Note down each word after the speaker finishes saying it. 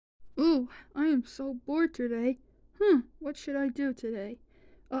Ooh, I am so bored today. What should I do today?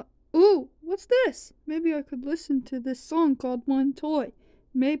 Uh, ooh, what's this? Maybe I could listen to this song called One Toy.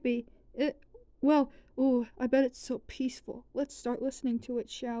 Maybe it, well, ooh, I bet it's so peaceful. Let's start listening to it,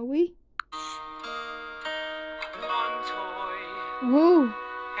 shall we? One toy, Whoa,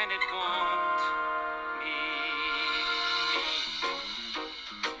 and it won't be me.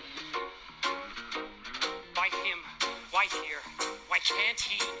 Why him? Why here? Why can't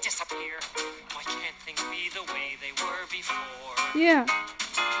he disappear? Why can't things be the way they were before? yeah,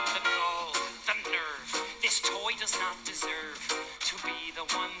 The gall, the nerve, this toy does not deserve to be the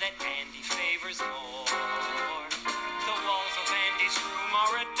one that Andy favors more. The walls of Andy's room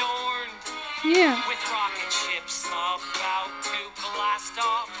are adorned yeah, with rocket ships about to blast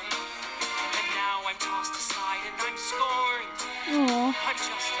off. And now I'm tossed aside and I'm scorned. aw, I'm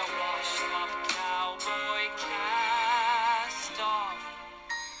just a washed-up cowboy cast off.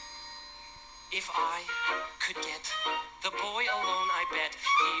 If I could get the boy alone, I bet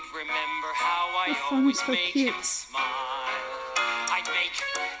he'd remember how I this song always is so make cute. him smile. I'd make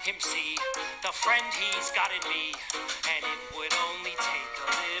him see the friend he's got in me, and it would only take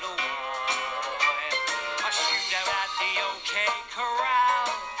a little while. A shootout at the OK Corral,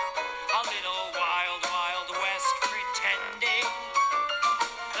 a little wild, wild west pretending.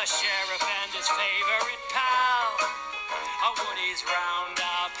 The sheriff and his favorite pal, a Woody's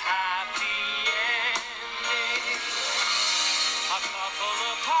Roundup happy ending. A couple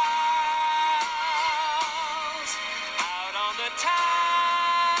of pals out on the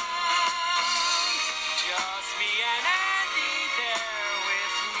town. Just me and Andy there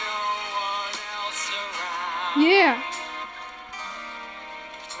with no one else around. Yeah,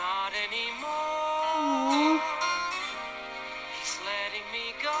 Not anymore. aw, He's letting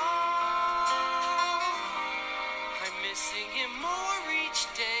me go. I'm missing him more each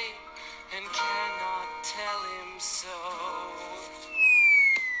day and cannot tell him so.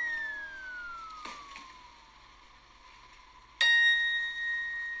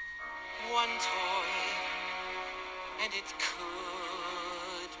 One toy, and it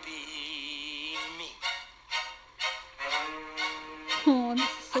could be me. aw, this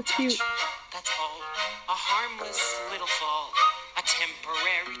is so A cute. touch, that's all. A harmless little fall. A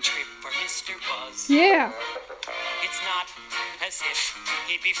temporary trip for Mr. Buzz. Yeah, It's not as if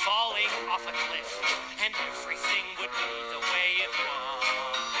he'd be falling off a cliff and everything would be the way it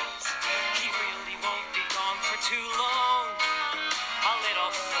was. He really won't be gone for too long. A little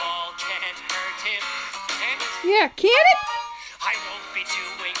fall can't hurt him, and yeah, can it? I won't be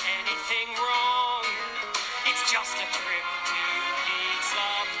doing anything wrong. It's just a trip to Pizza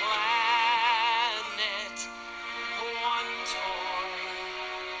Planet. One toy,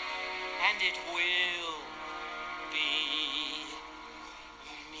 and it will be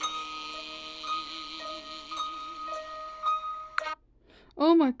me.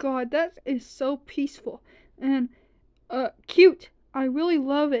 Oh my god, that is so peaceful and cute. I really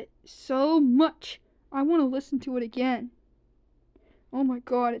love it so much. I want to listen to it again. Oh my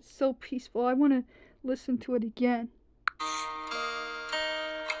god, it's so peaceful. I want to listen to it again.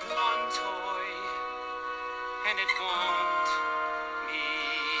 One toy, and it won't be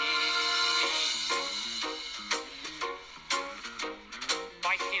me.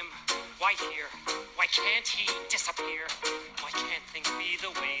 Why him? Why here? Why can't he disappear? Why can't things be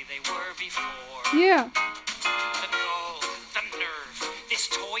the way they were before? Yeah, The gall, the nerve, this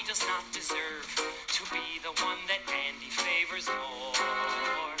toy does not deserve to be the one that Andy favors more.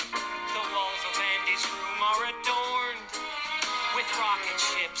 The walls of Andy's room are adorned with rocket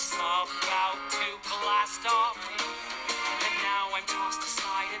ships about to blast off. And now I'm tossed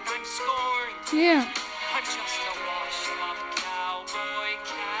aside and I'm scorned. yeah, I'm just a washed-up cowboy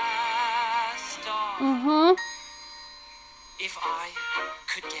cast off. uh-huh. If I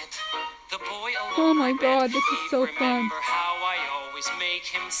could get the boy alone, Oh my I bet god, this is he'd so fun. remember how I always make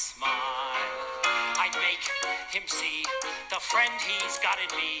him smile. I'd make him see the friend he's got in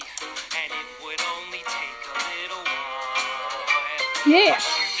me, and it would only take a little while. Yeah, A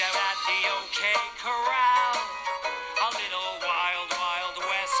shootout at the OK Corral, a little wild, wild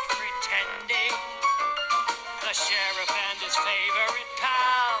west pretending. The sheriff and his favorite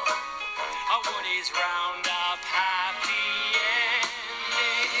pal, a Woody's Roundup happy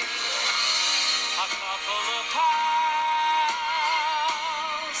ending. A couple of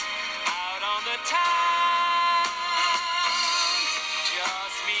pals out on the town.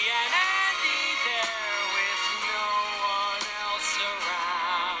 Just me and Andy there with no one else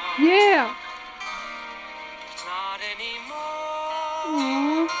around. yeah, Not anymore.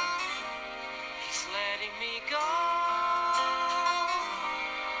 aw, He's letting me go.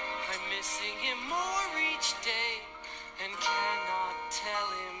 I'm missing him more each day and cannot tell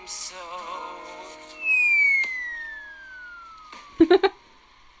him so.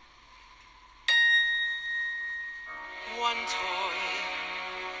 One toy,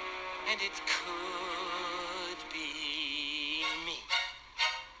 and it could be me.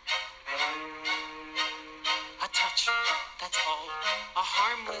 A touch, that's all. A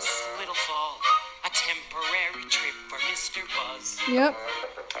harmless little fall. A temporary trip for Mr. Buzz. Yep.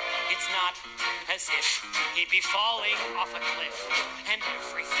 It's not as if he'd be falling off a cliff and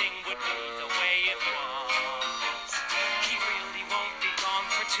everything would be the way it was. He really won't be gone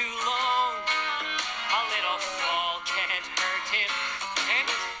for too long. A little fall can't hurt him, can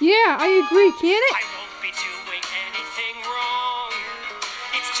it? Yeah, I agree, can it? I won't be doing anything wrong.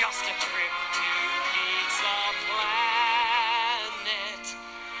 It's just a trip to Pizza Planet.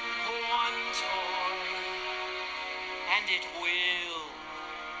 One toy, and it will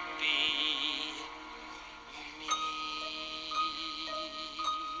be me.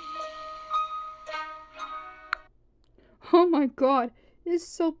 Oh my god, it's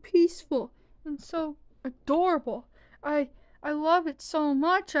so peaceful and so adorable. I love it so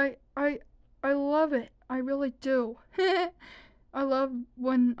much. I love it. I really do. I love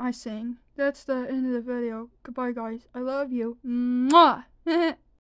when I sing. That's the end of the video. Goodbye, guys. I love you. Mwah!